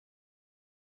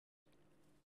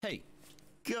Hey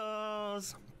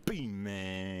guys,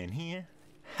 B-Man here.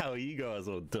 How are you guys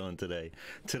all doing today?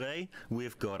 Today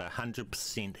we've got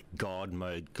 100% God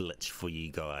mode glitch for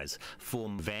you guys for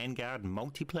Vanguard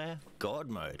multiplayer God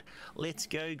mode. Let's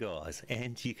go guys,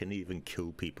 and you can even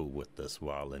kill people with this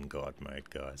while in God mode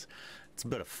guys. It's a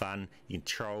bit of fun, you can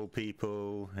troll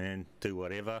people and do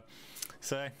whatever.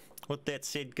 So with that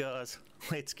said guys,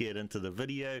 let's get into the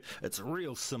video. It's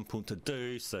real simple to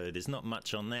do, so there's not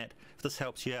much on that. If this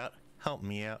helps you out, help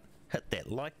me out. Hit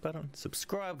that like button,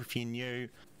 subscribe if you're new,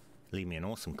 leave me an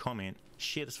awesome comment,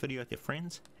 share this video with your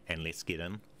friends, and let's get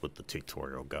in with the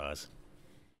tutorial guys.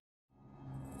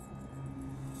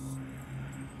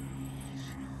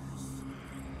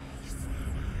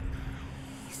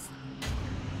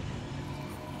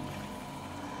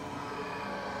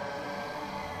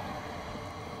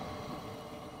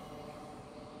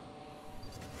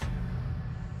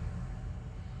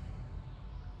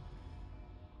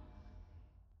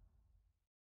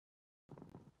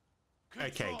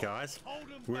 Okay guys,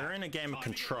 we're in a game of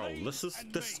Control. This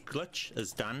glitch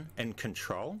is done in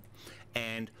Control,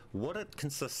 and what it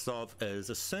consists of is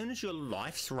as soon as your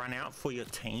lives run out for your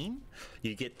team,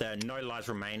 you get the no lives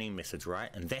remaining message,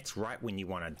 right? And that's right when you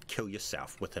want to kill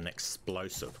yourself with an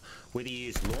explosive. Whether you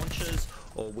use launchers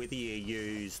or whether you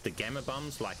use the gamma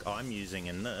bombs like I'm using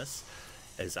in this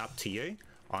is up to you.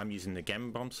 I'm using the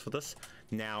gamma bombs for this.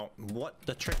 Now, what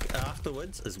the trick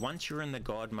afterwards is once you're in the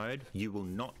God mode, you will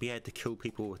not be able to kill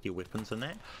people with your weapons and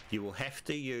that. You will have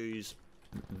to use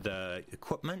the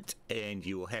equipment and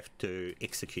you will have to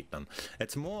execute them.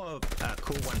 It's more of a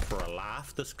cool one for a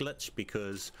laugh, this glitch,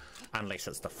 because unless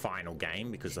it's the final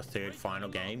game, because the third final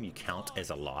game you count as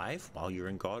alive while you're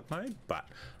in God mode, but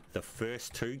the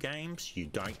first two games you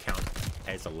don't count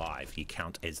as alive, you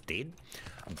count as dead.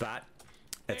 But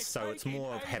it's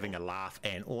more of having a laugh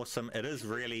and awesome. It is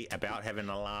really about having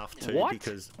a laugh too,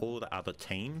 because all the other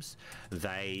teams,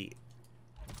 and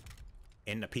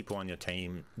the people on your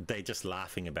team, they're just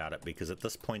laughing about it, because at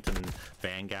this point in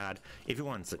Vanguard,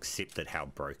 everyone's accepted how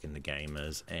broken the game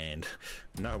is and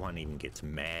no one even gets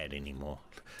mad anymore.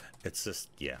 It's just,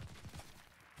 yeah,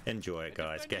 enjoy it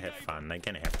guys, go have fun. They're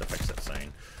gonna have to fix it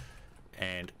soon.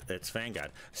 And it's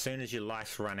Vanguard. As soon as your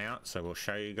lives run out, so we'll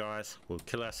show you guys, we'll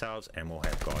kill ourselves and we'll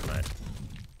have God mode.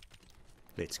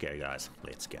 Let's go guys,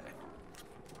 let's go.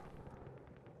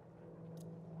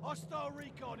 Hostile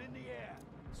recon in the air,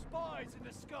 spies in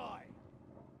the sky.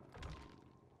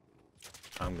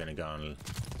 I'm gonna go and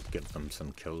give them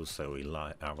some kills so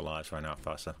our lives run out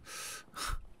faster.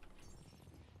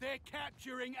 They're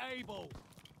capturing Able.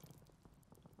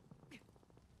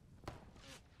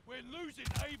 We're losing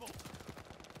Able.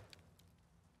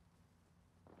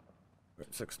 We're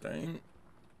at 16.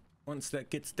 Once that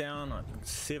gets down, I think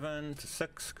 7 to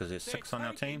 6, because there's 6 on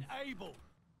our team. Able.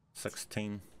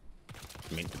 16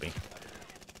 meant to be.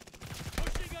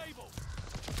 Pushing Able.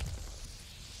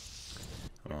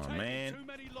 Oh man. Too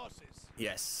many losses.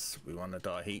 Yes, we want to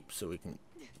die heap so we can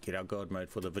get our God mode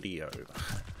for the video.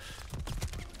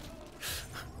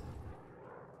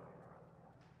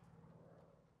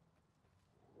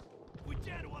 We're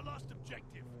down to our last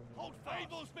objective. Hold fast.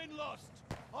 Able's been lost.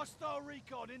 Hostile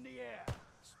recon in the air.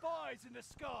 Spies in the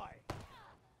sky.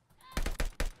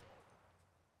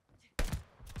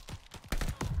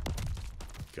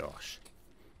 Gosh.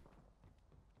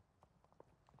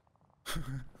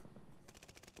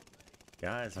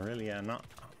 Guys, really are not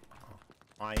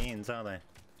high ends, are they?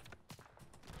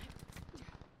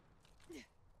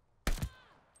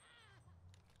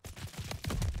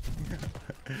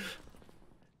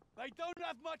 They don't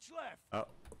have much left. Oh,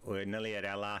 we're nearly at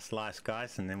our last lives,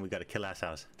 guys, and then we got to kill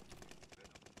ourselves.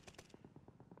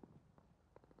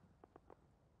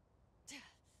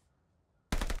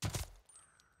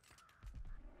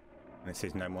 And it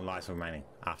says no more lives remaining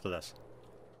after this.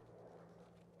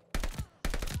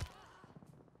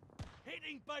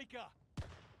 Hitting Baker.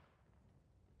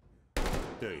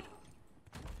 Dude.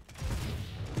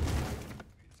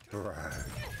 Bro.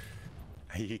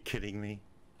 Are you kidding me?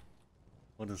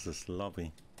 What is this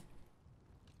lobby?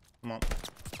 Come on.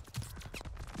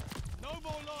 No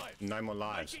more lives. No more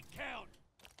lives. Make it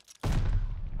count.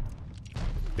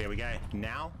 There we go.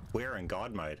 Now we're in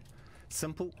God mode.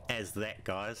 Simple as that,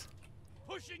 guys.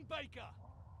 Pushing Baker.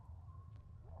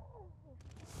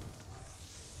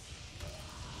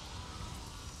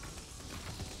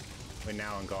 We're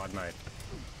now in God mode.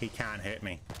 He can't hurt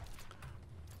me.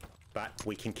 But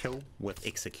we can kill with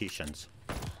executions.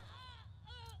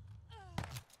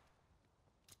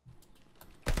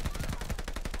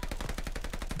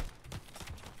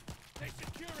 They're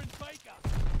securing Baker.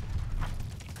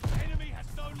 Enemy has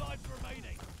no lives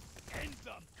remaining. End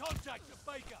them. contact at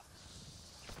Baker.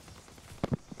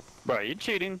 Bro, you're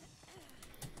cheating.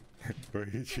 Bro,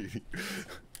 you're cheating.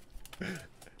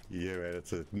 Yeah, man,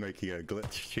 it's making a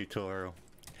glitch tutorial.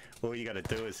 All you gotta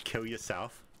do is kill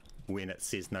yourself when it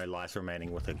says no lives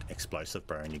remaining with an explosive,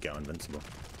 bro, and you go invincible.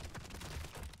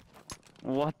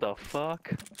 What the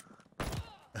fuck?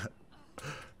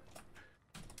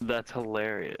 That's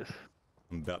hilarious.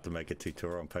 I'm about to make a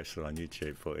tutorial and post it on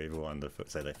YouTube for everyone to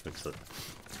say they fixed it.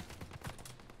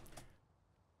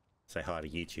 Say hi to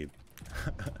YouTube.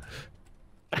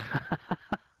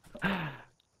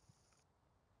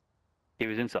 He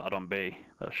was inside on B.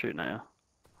 They're shooting at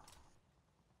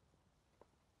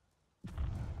you.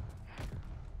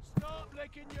 Stop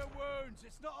licking your wounds.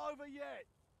 It's not over yet.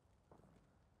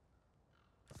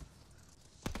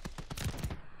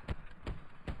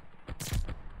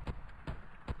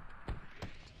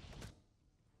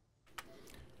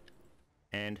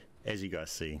 And as you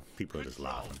guys see, people are just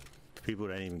laughing. People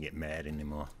don't even get mad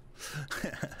anymore.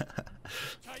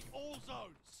 Take all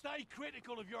zones. Stay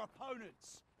critical of your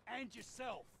opponents and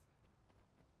yourself.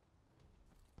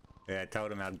 Yeah, I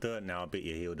told him I'll do it now. I bet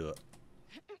you he'll do it.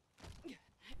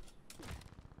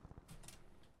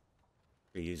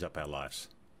 We use up our lives.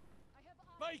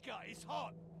 Baker is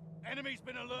hot. Enemy's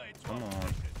been alerted to Come our on.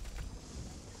 position.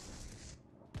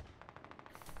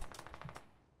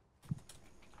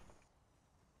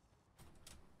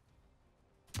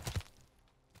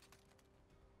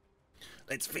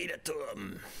 Let's feed it to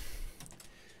him.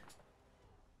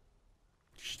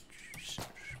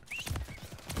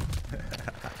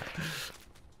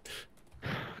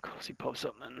 Of course he pops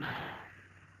something.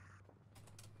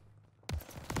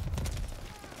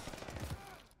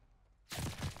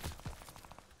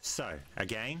 So,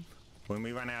 again, when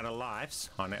we run out of lives,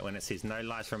 on it when it says no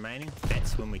lives remaining,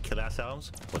 that's when we kill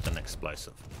ourselves with an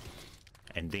explosive.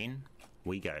 And then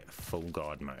we go full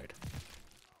God mode.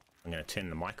 I'm going to turn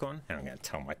the mic on and I'm going to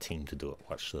tell my team to do it.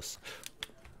 Watch this.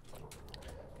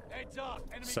 Heads up.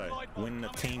 Enemy So, glide when the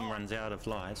bomb team coming hot. runs out of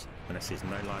lives, when it says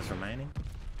no lives remaining,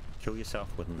 kill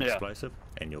yourself with an Yeah. explosive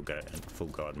and you'll go in full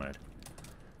God mode.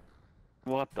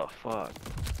 What the fuck?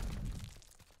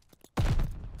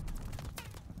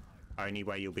 Only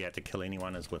way you'll be able to kill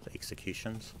anyone is with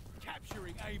executions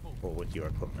Capturing Able. or with your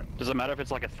equipment. Does it matter if it's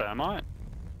like a thermite?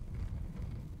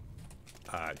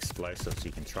 Explosives,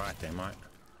 you can try it, they might,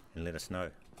 and let us know.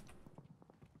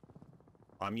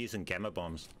 I'm using gamma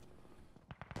bombs.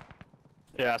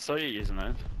 Yeah, I saw you using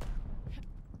those.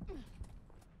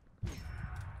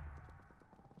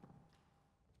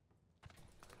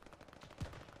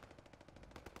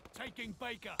 Taking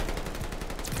Baker.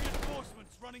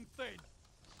 Reinforcements running thin.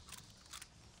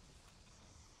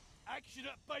 Action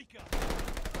at Baker.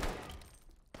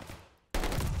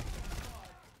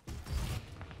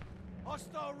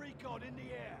 Hostile recon in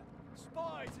the air.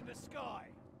 Spies in the sky.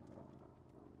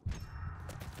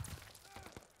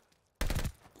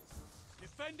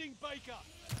 Defending Baker.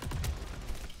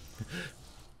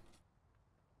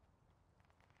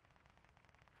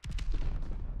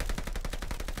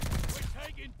 We're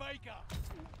taking Baker.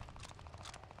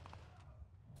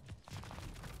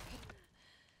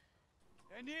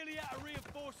 They're nearly out of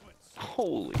reinforcements.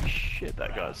 Holy shit,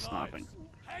 that guy's sniping.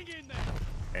 Hang in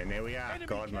there. And there we are, Enemy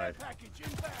God care mode. package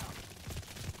inbound.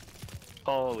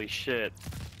 Holy shit.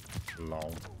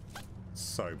 Lol.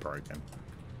 So broken.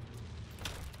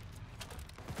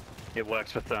 It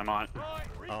works for thermite. Right,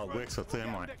 Oh, it regroup. works with We'll get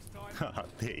 'em thermite. next time.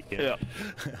 There you go.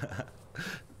 Yeah.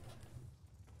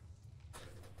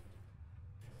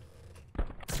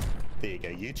 There you go,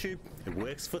 YouTube. It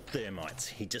works for thermites.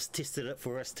 He just tested it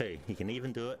for us too. He can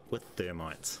even do it with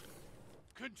thermites.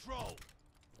 Control.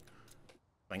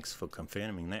 Thanks for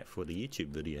confirming that for the YouTube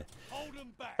video. Hold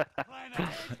them back. Plan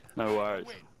ahead. No worries.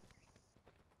 Win.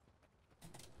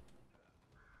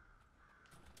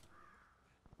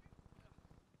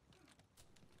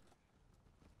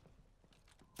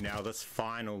 Now this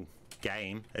final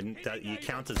game, and you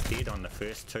count as dead on the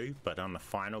first two, but on the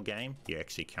final game, you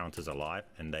actually count as alive,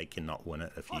 and they cannot win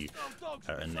it if you Hostile dogs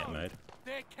are in that zone. mode.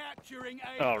 They're capturing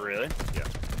A. Oh, really? Yeah,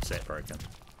 it's that broken.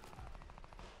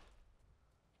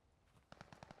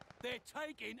 They're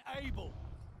taking Able.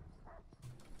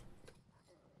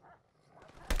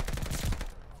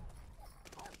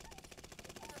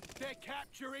 They're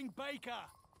capturing Baker.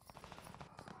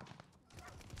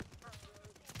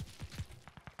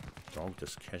 Dog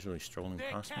just casually strolling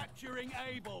They're past me. capturing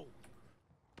Able.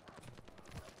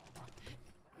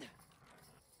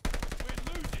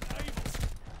 We're losing Able.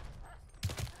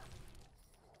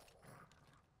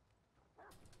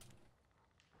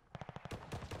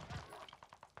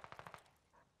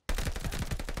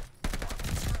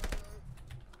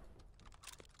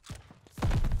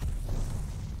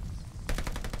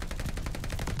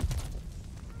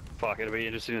 Fuck, it'll be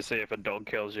interesting to see if a dog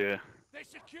kills you. They're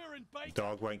securing Baker.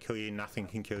 Dog won't kill you, nothing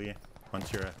can kill you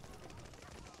once you're Low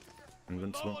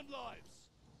invincible. on lives.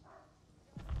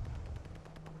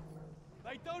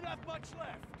 They don't have much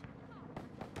left.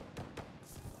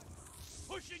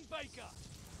 Pushing Baker.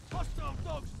 Hostile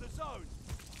dogs in the zone.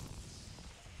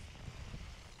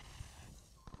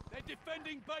 They're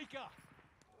defending Baker.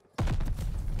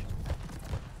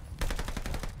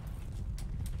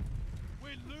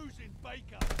 We're losing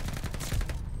Baker.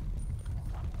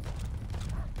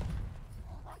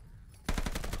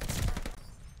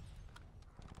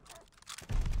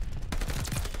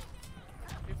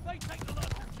 If they take the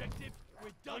last objective,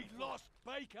 we're done. We lost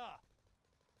Baker.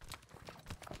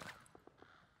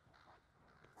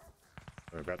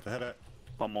 We're about to hit it.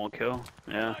 One more kill.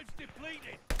 Yeah. Lives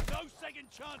depleted. No second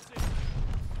chances.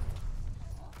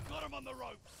 Got him on the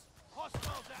ropes.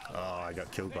 Hostiles out. Oh, I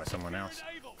got killed by someone else.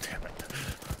 Damn it.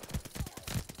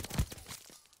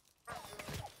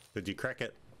 Did you crack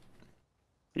it?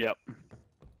 Yep.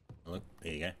 Look,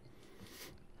 there you go.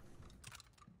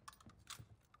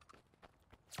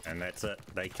 And that's it.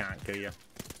 They can't kill you.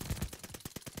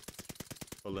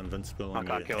 Full invincible. I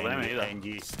can't kill them either. And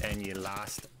you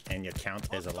last and you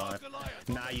count as alive.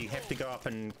 Nah, you have to go up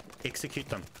and execute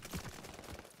them.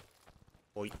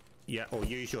 Or yeah, or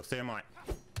use your thermite.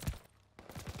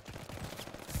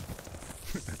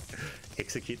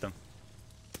 Execute them.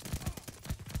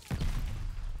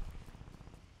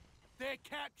 They're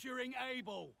capturing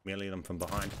Able. Melee them from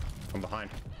behind. From behind.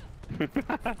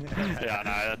 Yeah,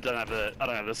 no, I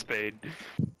don't have the speed.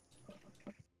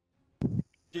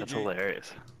 That's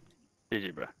hilarious.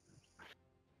 GG, bro.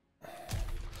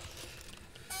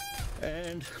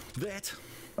 And that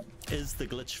is the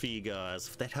glitch for you guys.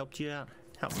 If that helped you out,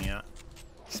 help me out.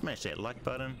 Smash that like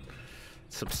button.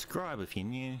 Subscribe if you're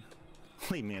new.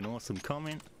 Leave me an awesome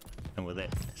comment. And with that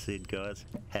said, guys,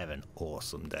 have an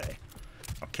awesome day.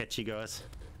 I'll catch you guys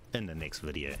in the next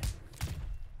video.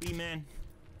 B-Man,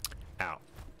 out.